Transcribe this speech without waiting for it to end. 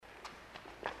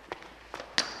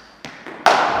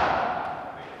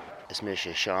miss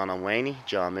you, Sean O'Waney,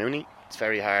 John Mooney. It's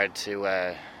very hard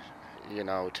to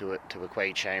to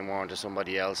equate Shane Warne to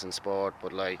somebody else in sport,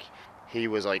 but like, he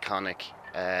was iconic.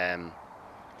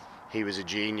 He was a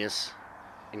genius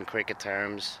in cricket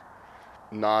terms.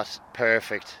 Not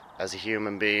perfect as a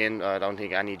human being. I don't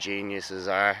think any geniuses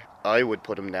are. I would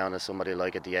put him down as somebody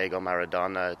like a Diego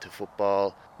Maradona to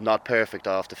football. Not perfect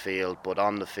off the field, but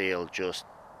on the field, just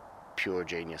pure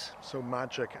genius. So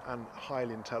magic and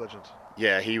highly intelligent.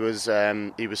 Yeah, he was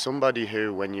somebody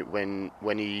who,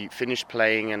 when he finished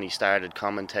playing and he started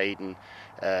commentating,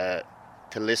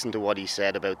 to listen to what he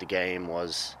said about the game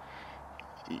was,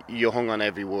 you hung on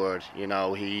every word. You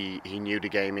know, he knew the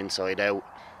game inside out.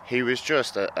 He was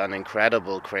just an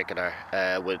incredible cricketer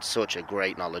with such a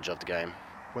great knowledge of the game.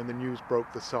 When the news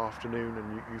broke this afternoon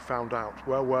and you found out,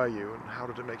 where were you and how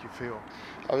did it make you feel?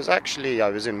 I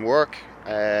was in work,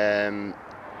 and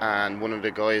one of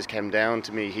the guys came down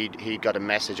to me. He got a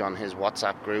message on his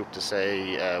WhatsApp group to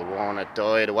say Warne had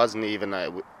died. It wasn't even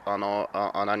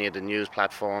on any of the news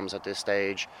platforms at this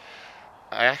stage.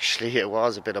 It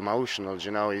was a bit emotional.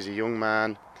 You know, he's a young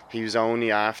man. He was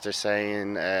only after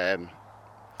saying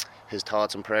his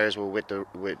thoughts and prayers were with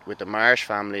the Marsh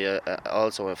family.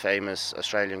 Also a famous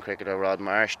Australian cricketer, Rod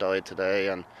Marsh, died today,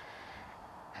 and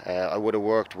I would have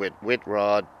worked with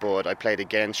Rod, but I played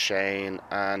against Shane,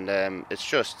 and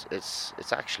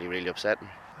it's actually really upsetting.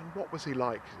 And what was he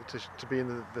like to be in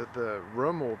the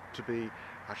room, or to be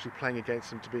actually playing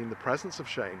against him, to be in the presence of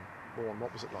Shane Warne?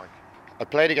 What was it like? I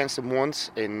played against him once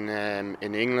in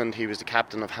England. He was the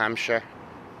captain of Hampshire.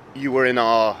 You were in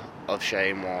awe of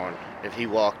Shane Warne. If he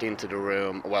walked into the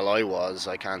room, well,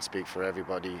 I can't speak for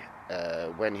everybody.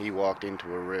 When he walked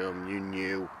into a room, you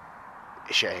knew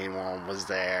Shane Warne was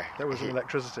there. There was an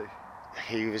electricity.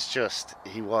 He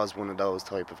was one of those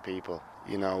type of people.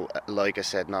 You know, like I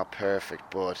said, not perfect,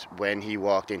 but when he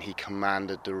walked in, he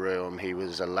commanded the room. He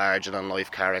was a larger-than-life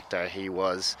character. He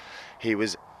was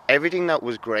everything that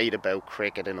was great about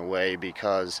cricket in a way,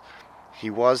 because he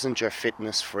wasn't your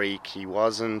fitness freak. He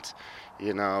wasn't,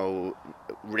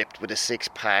 ripped with a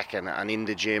six-pack and in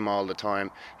the gym all the time.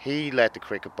 He let the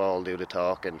cricket ball do the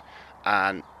talking,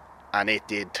 and it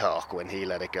did talk when he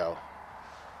let it go.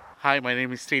 Hi, my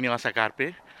name is Srinivasa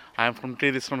Karpe. I am from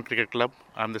Tridisram Cricket Club.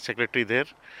 I am the secretary there.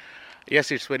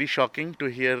 Yes, it's very shocking to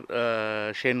hear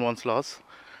Shane Warne's loss.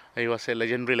 He was a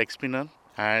legendary leg spinner,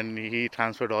 and he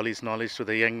transferred all his knowledge to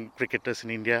the young cricketers in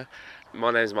India.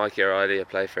 My name is Mikey O'Reilly. I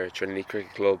play for Trinity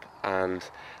Cricket Club and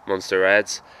Munster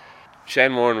Reds.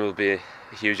 Shane Warne will be a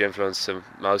huge influence to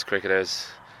most cricketers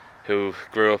who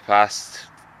grew up past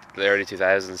the early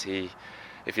 2000s.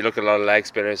 If you look at a lot of leg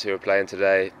spinners who are playing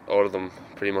today, all of them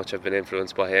pretty much have been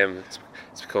influenced by him.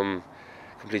 It's become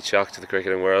a complete shock to the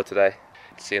cricketing world today.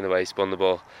 Seeing the way he spun the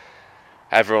ball,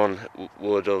 everyone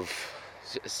would have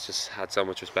just had so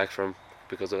much respect for him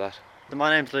because of that.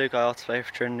 My name's Luke. I also play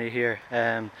for Trinity here.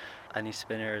 Any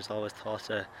spinner is always thought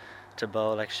to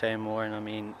bowl like Shane Warne. I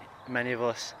mean, many of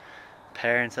us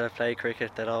parents that have played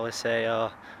cricket that always say,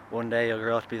 "Oh, one day you'll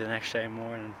grow up to be the next Shane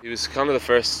Warne." He was kind of the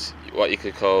first, what you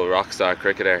could call, rock star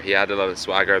cricketer. He had a lot of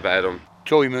swagger about him.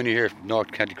 Joey Mooney here,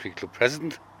 North County Cricket Club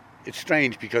president. It's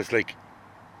strange because,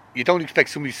 you don't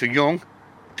expect somebody so young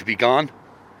to be gone,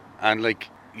 and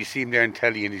you see him there in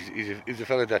telly, and he's a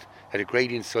fella that had a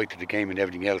great insight to the game and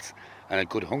everything else, and a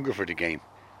good hunger for the game.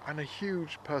 And a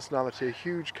huge personality, a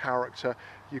huge character.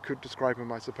 You could describe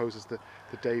him, I suppose, as the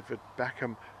David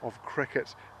Beckham of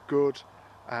cricket. Good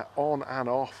on and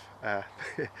off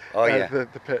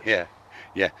the pitch.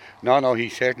 Yeah. No, he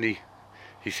certainly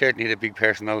had a big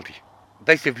personality.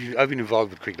 Basically, I've been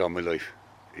involved with cricket all my life.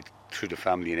 It's through the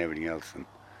family and everything else, and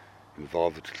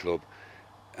involved with the club.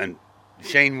 And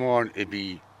Shane Warne, he'd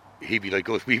be like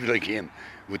us, we'd be like him,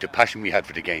 with the passion we had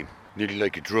for the game. Nearly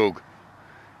like a drug.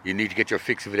 You need to get your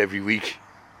fix of it every week,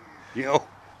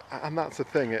 And that's the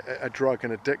thing, a drug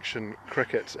and addiction,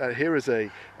 cricket. Here is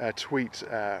a tweet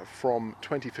from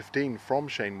 2015 from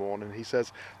Shane Warne, and he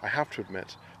says, "I have to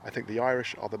admit, I think the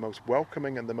Irish are the most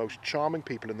welcoming and the most charming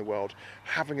people in the world,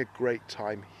 having a great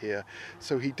time here."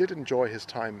 So he did enjoy his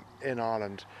time in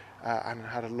Ireland and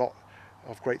had a lot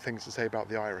of great things to say about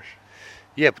the Irish.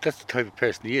 Yeah, but that's the type of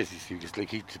person he is. He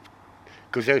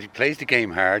goes out, he plays the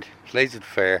game hard, plays it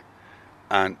fair,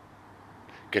 and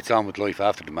gets on with life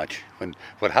after the match. When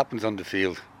what happens on the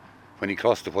field, when he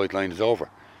crosses the white line, is over.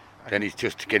 Then he's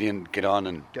just to get on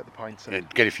and get the points in.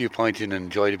 Get a few points in and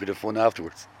enjoy a bit of fun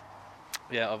afterwards.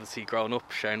 Yeah, obviously growing up,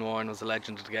 Shane Warne was a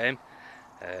legend of the game.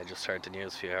 Just heard the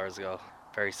news a few hours ago.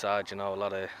 Very sad, a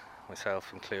lot of,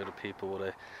 myself included, people would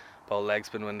have bowled leg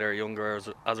spin when they're younger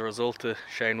as a result of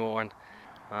Shane Warne.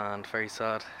 and very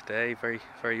sad day, very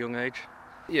young age.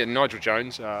 Yeah, Nigel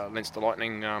Jones, Leinster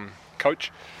Lightning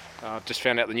coach. Just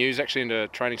found out the news actually in a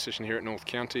training session here at North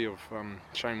County of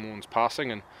Shane Warne's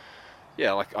passing, and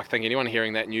yeah, like I think anyone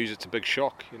hearing that news, it's a big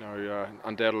shock.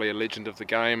 Undoubtedly a legend of the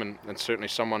game, and certainly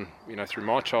someone through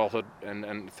my childhood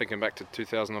and thinking back to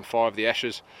 2005, the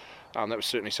Ashes. That was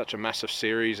certainly such a massive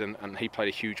series, and he played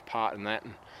a huge part in that.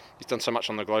 And he's done so much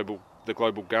on the global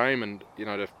game, and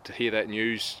to hear that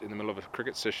news in the middle of a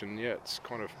cricket session, yeah, it's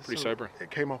kind of pretty sobering.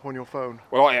 It came up on your phone.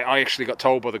 Well, I actually got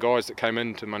told by the guys that came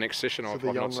into my next session. So I've the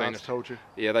young not seen lads it. told you?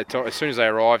 Yeah, they told as soon as they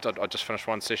arrived. I just finished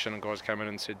one session, and guys came in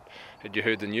and said, "Had you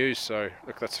heard the news?" So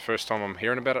look, that's the first time I'm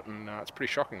hearing about it, and it's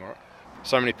pretty shocking, right?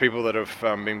 So many people that have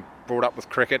been brought up with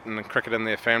cricket and cricket in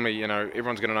their family,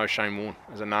 everyone's going to know Shane Warne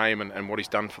as a name and what he's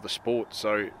done for the sport.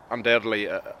 So undoubtedly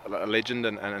a legend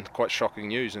and quite shocking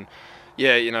news. And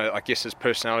yeah, I guess his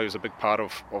personality was a big part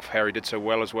of how he did so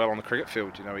well as well on the cricket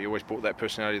field. He always brought that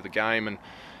personality to the game, and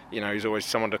he's always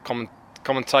someone to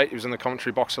commentate. He was in the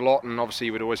commentary box a lot, and obviously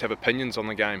he would always have opinions on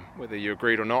the game, whether you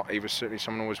agreed or not. He was certainly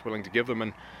someone always willing to give them,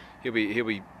 and he'll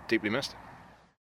be deeply missed.